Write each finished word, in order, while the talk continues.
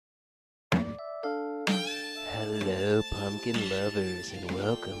pumpkin lovers, and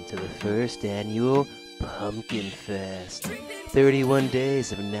welcome to the first annual Pumpkin Fest. 31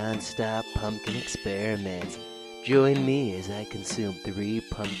 days of non-stop pumpkin experiments. Join me as I consume 3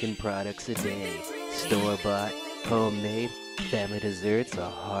 pumpkin products a day. Store-bought, homemade, family desserts,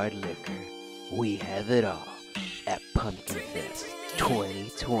 or hard liquor. We have it all at Pumpkin Fest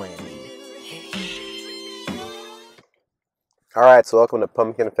 2020. Alright, so welcome to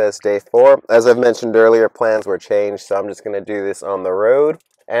Pumpkin Fest Day 4. As I've mentioned earlier, plans were changed, so I'm just going to do this on the road.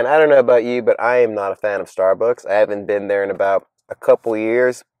 And I don't know about you, but I am not a fan of Starbucks. I haven't been there in about a couple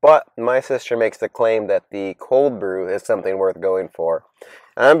years, but my sister makes the claim that the cold brew is something worth going for.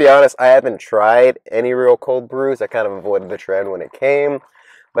 And I'm going to be honest, I haven't tried any real cold brews. I kind of avoided the trend when it came.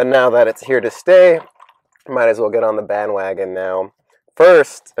 But now that it's here to stay, might as well get on the bandwagon now.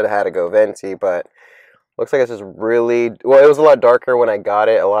 First, it had to go venti, but looks like it's just really, well, it was a lot darker when I got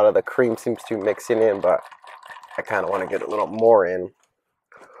it. A lot of the cream seems to be mixing in, but I kind of want to get a little more in.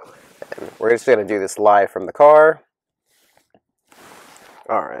 And we're just going to do this live from the car.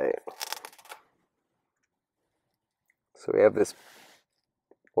 All right. So we have this,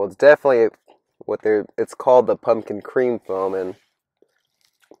 well, it's definitely it's called the pumpkin cream foam, and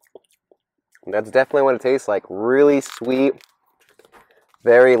that's definitely what it tastes like. Really sweet.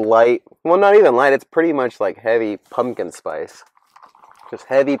 Very light. Well, not even light. It's pretty much like heavy pumpkin spice. Just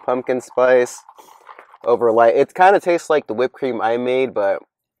heavy pumpkin spice over light. It kind of tastes like the whipped cream I made, but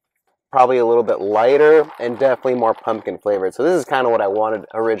probably a little bit lighter and definitely more pumpkin flavored. So this is kind of what I wanted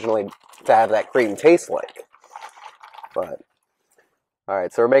originally to have that cream taste like. But,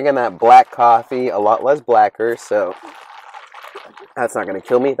 alright, so we're making that black coffee a lot less blacker, so that's not going to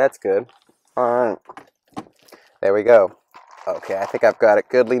kill me. That's good. Alright. There we go. Okay, I think I've got it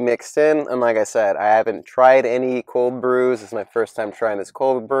goodly mixed in, and like I said, I haven't tried any cold brews. This is my first time trying this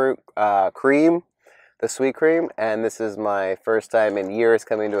cold brew cream, the sweet cream, and this is my first time in years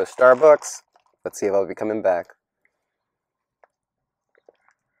coming to a Starbucks. Let's see if I'll be coming back.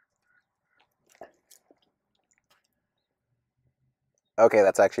 Okay,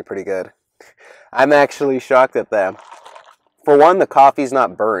 that's actually pretty good. I'm actually shocked at that. For one, the coffee's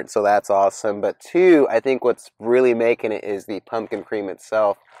not burnt, so that's awesome. But two, I think what's really making it is the pumpkin cream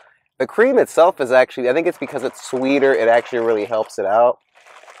itself. The cream itself is actually, I think it's because it's sweeter, it actually really helps it out.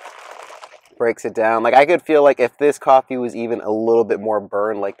 Breaks it down. Like, I could feel like if this coffee was even a little bit more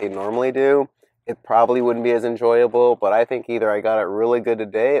burned like they normally do, it probably wouldn't be as enjoyable. But I think either I got it really good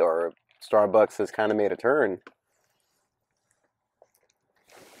today or Starbucks has kind of made a turn.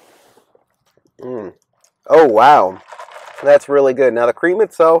 Oh, wow. That's really good. Now the cream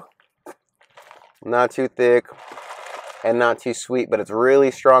itself, not too thick and not too sweet, but it's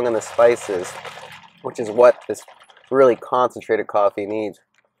really strong in the spices, which is what this really concentrated coffee needs.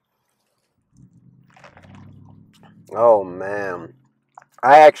 Oh man,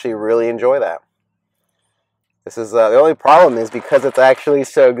 I actually really enjoy that. This is the only problem is because it's actually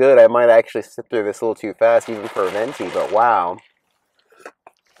so good, I might actually sit through this a little too fast, even for venti. But wow,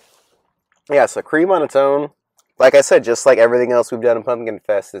 yeah. So cream on its own. Like I said, just like everything else we've done in Pumpkin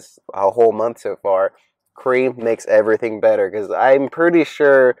Fest this a whole month so far, cream makes everything better. Because I'm pretty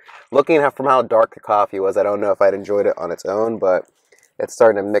sure, looking at from how dark the coffee was, I don't know if I'd enjoyed it on its own, but it's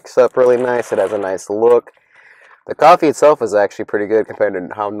starting to mix up really nice. It has a nice look. The coffee itself is actually pretty good compared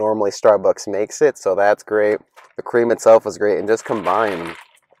to how normally Starbucks makes it, so that's great. The cream itself was great, and just combined,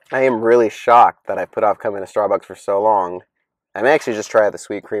 I am really shocked that I put off coming to Starbucks for so long. I may actually just try the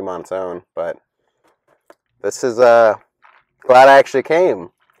sweet cream on its own, but this is, glad I actually came.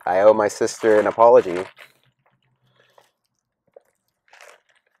 I owe my sister an apology.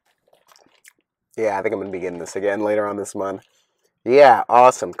 Yeah, I think I'm going to be getting this again later on this month. Yeah,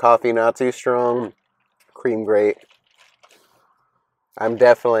 awesome. Coffee not too strong. Cream great. I'm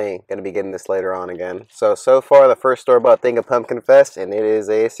definitely going to be getting this later on again. So far, the first store-bought thing of Pumpkin Fest, and it is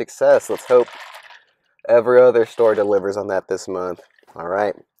a success. Let's hope every other store delivers on that this month. All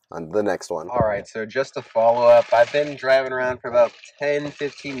right. On the next one. Alright, so just to follow up, I've been driving around for about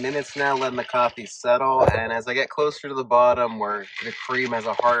 10-15 minutes now, letting the coffee settle, and as I get closer to the bottom where the cream has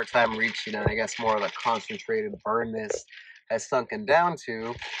a harder time reaching, and I guess more of the concentrated burnness has sunken down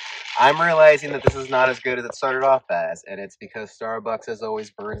to, I'm realizing that this is not as good as it started off as, and it's because Starbucks as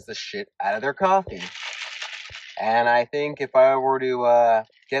always burns the shit out of their coffee. And I think if I were to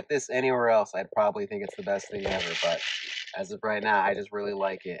get this anywhere else, I'd probably think it's the best thing ever, but as of right now, I just really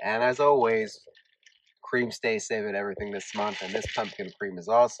like it. And as always, cream stays safe at everything this month, and this pumpkin cream is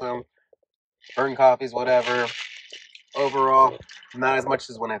awesome. Burn coffees, whatever. Overall, not as much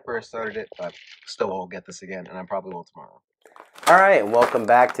as when I first started it, but still will get this again, and I probably will tomorrow. Alright, welcome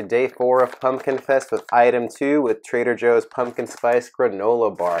back to day 4 of Pumpkin Fest with item 2 with Trader Joe's Pumpkin Spice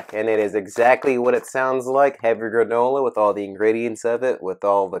Granola Bar. And it is exactly what it sounds like, heavy granola with all the ingredients of it, with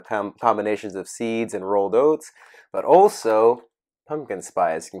all the combinations of seeds and rolled oats, but also pumpkin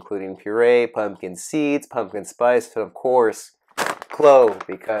spice, including puree, pumpkin seeds, pumpkin spice, and of course, clove,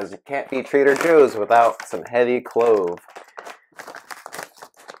 because you can't be Trader Joe's without some heavy clove.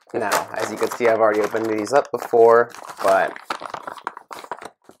 Now, as you can see, I've already opened these up before, but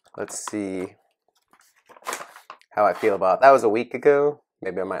let's see how I feel about it. That was a week ago.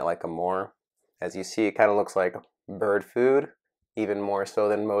 Maybe I might like them more. As you see, it kind of looks like bird food, even more so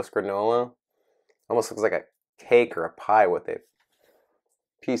than most granola. Almost looks like a cake or a pie with a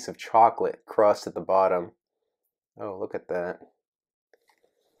piece of chocolate crust at the bottom. Oh, look at that.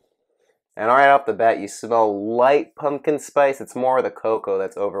 And right off the bat, you smell light pumpkin spice. It's more the cocoa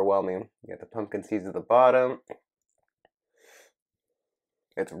that's overwhelming. You got the pumpkin seeds at the bottom.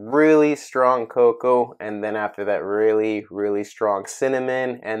 It's really strong cocoa, and then after that, really, really strong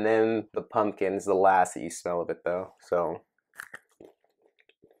cinnamon, and then the pumpkin is the last that you smell of it, though. So,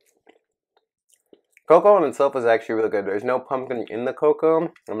 cocoa in itself is actually really good. There's no pumpkin in the cocoa.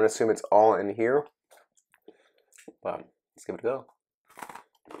 I'm going to assume it's all in here. But let's give it a go.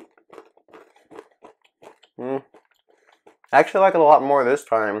 I actually like it a lot more this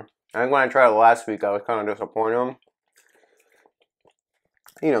time. I think when I tried it last week, I was kind of disappointed.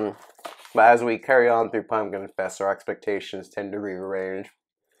 You know, but as we carry on through Pumpkin Fest, our expectations tend to rearrange.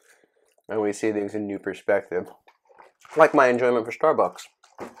 And we see things in new perspective. Like my enjoyment for Starbucks.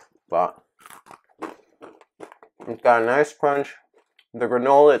 But it's got a nice crunch. The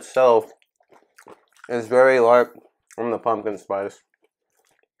granola itself is very light from the pumpkin spice.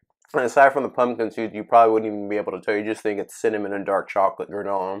 And aside from the pumpkin seeds, you probably wouldn't even be able to tell. You just think it's cinnamon and dark chocolate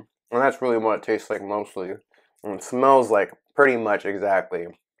granola. And that's really what it tastes like mostly. And it smells like pretty much exactly.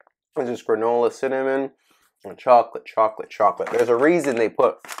 It's just granola, cinnamon, and chocolate, chocolate, chocolate. There's a reason they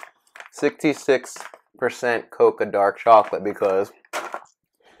put 66% cocoa dark chocolate, because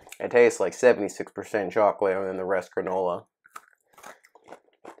it tastes like 76% chocolate and then the rest granola.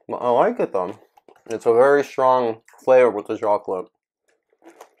 But I like it though. It's a very strong flavor with the chocolate.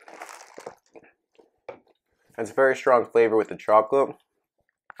 It's a very strong flavor with the chocolate.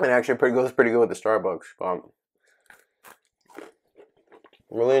 And actually goes pretty good with the Starbucks. But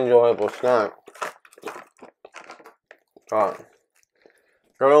really enjoyable snack.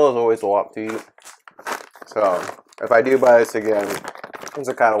 Granola is always a lot to eat. So if I do buy this again, it's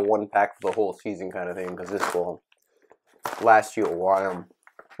a kind of one pack for the whole season kind of thing, because this will last you a while.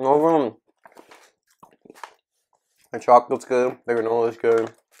 Overall, the chocolate's good, the granola's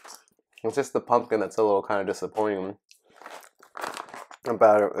good. It's just the pumpkin that's a little kind of disappointing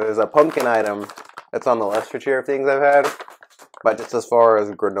about it. There's a pumpkin item that's on the lesser tier of things I've had, but just as far as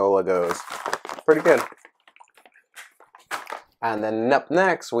granola goes, pretty good. And then up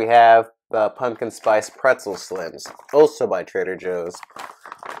next, we have the Pumpkin Spice Pretzel Slims, also by Trader Joe's.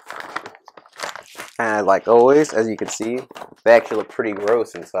 And like always, as you can see, they actually look pretty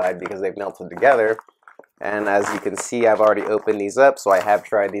gross inside because they've melted together. And as you can see, I've already opened these up, so I have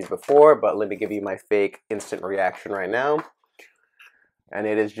tried these before, but let me give you my fake instant reaction right now. And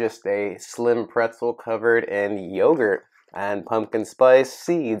it is just a slim pretzel covered in yogurt and pumpkin spice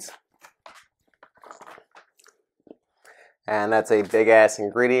seeds. And that's a big-ass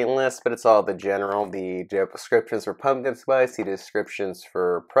ingredient list, but it's all the general. The descriptions for pumpkin spice, the descriptions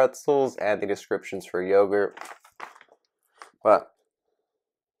for pretzels, and the descriptions for yogurt. But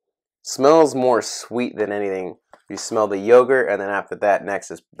smells more sweet than anything. You smell the yogurt, and then after that,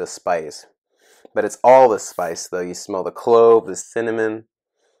 next is the spice. But it's all the spice, though. You smell the clove, the cinnamon.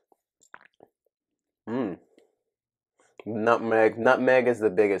 Nutmeg. Nutmeg is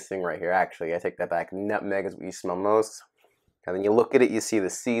the biggest thing right here, actually. I take that back. Nutmeg is what you smell most. And then you look at it, you see the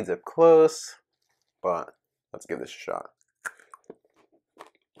seeds up close. But let's give this a shot.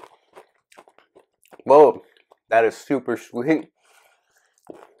 Whoa, that is super sweet.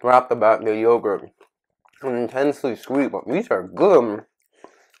 Right off the bat, the yogurt. Intensely sweet, but these are good.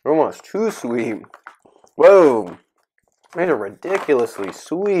 They're almost too sweet. Whoa, these are ridiculously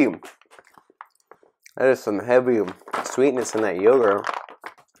sweet. That is some heavy sweetness in that yogurt.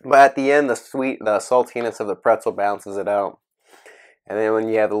 But at the end, the saltiness of the pretzel balances it out. And then when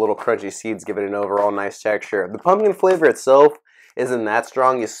you have the little crunchy seeds, give it an overall nice texture. The pumpkin flavor itself isn't that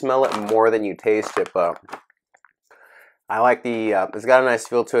strong. You smell it more than you taste it, but I like the, it's got a nice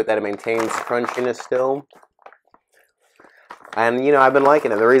feel to it that it maintains crunchiness still. And you know, I've been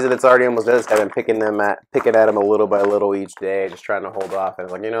liking it. The reason it's already almost done is I've been picking at them a little by little each day, just trying to hold off. And I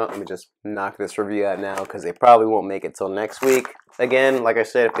was like, you know, let me just knock this review out now because they probably won't make it till next week. Again, like I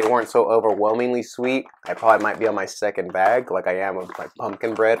said, if they weren't so overwhelmingly sweet, I probably might be on my second bag, like I am with my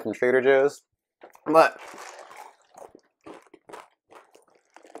pumpkin bread from Trader Joe's. But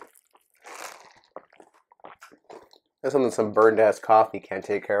there's something some burned ass coffee can't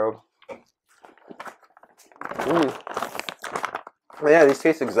take care of. Yeah, these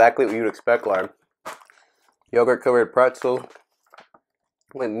taste exactly what you'd expect, like yogurt covered pretzel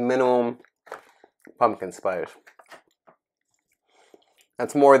with minimum pumpkin spice.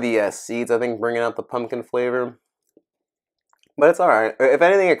 That's more the seeds, I think, bringing out the pumpkin flavor. But it's alright. If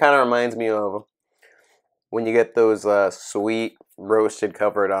anything, it kind of reminds me of when you get those sweet roasted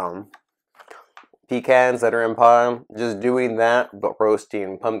covered pecans that are in pie. Just doing that, but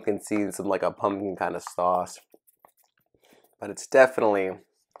roasting pumpkin seeds in like a pumpkin kind of sauce. But it's definitely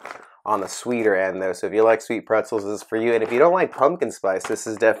on the sweeter end though. So if you like sweet pretzels, this is for you. And if you don't like pumpkin spice, this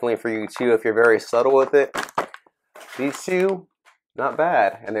is definitely for you too. If you're very subtle with it, these two, not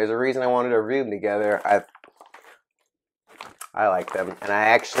bad. And there's a reason I wanted to review them together. I like them. And I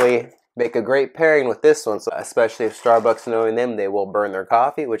actually make a great pairing with this one. So especially if Starbucks, knowing them, they will burn their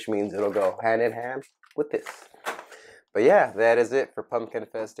coffee, which means it'll go hand in hand with this. But yeah, that is it for Pumpkin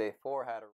Fest Day 4.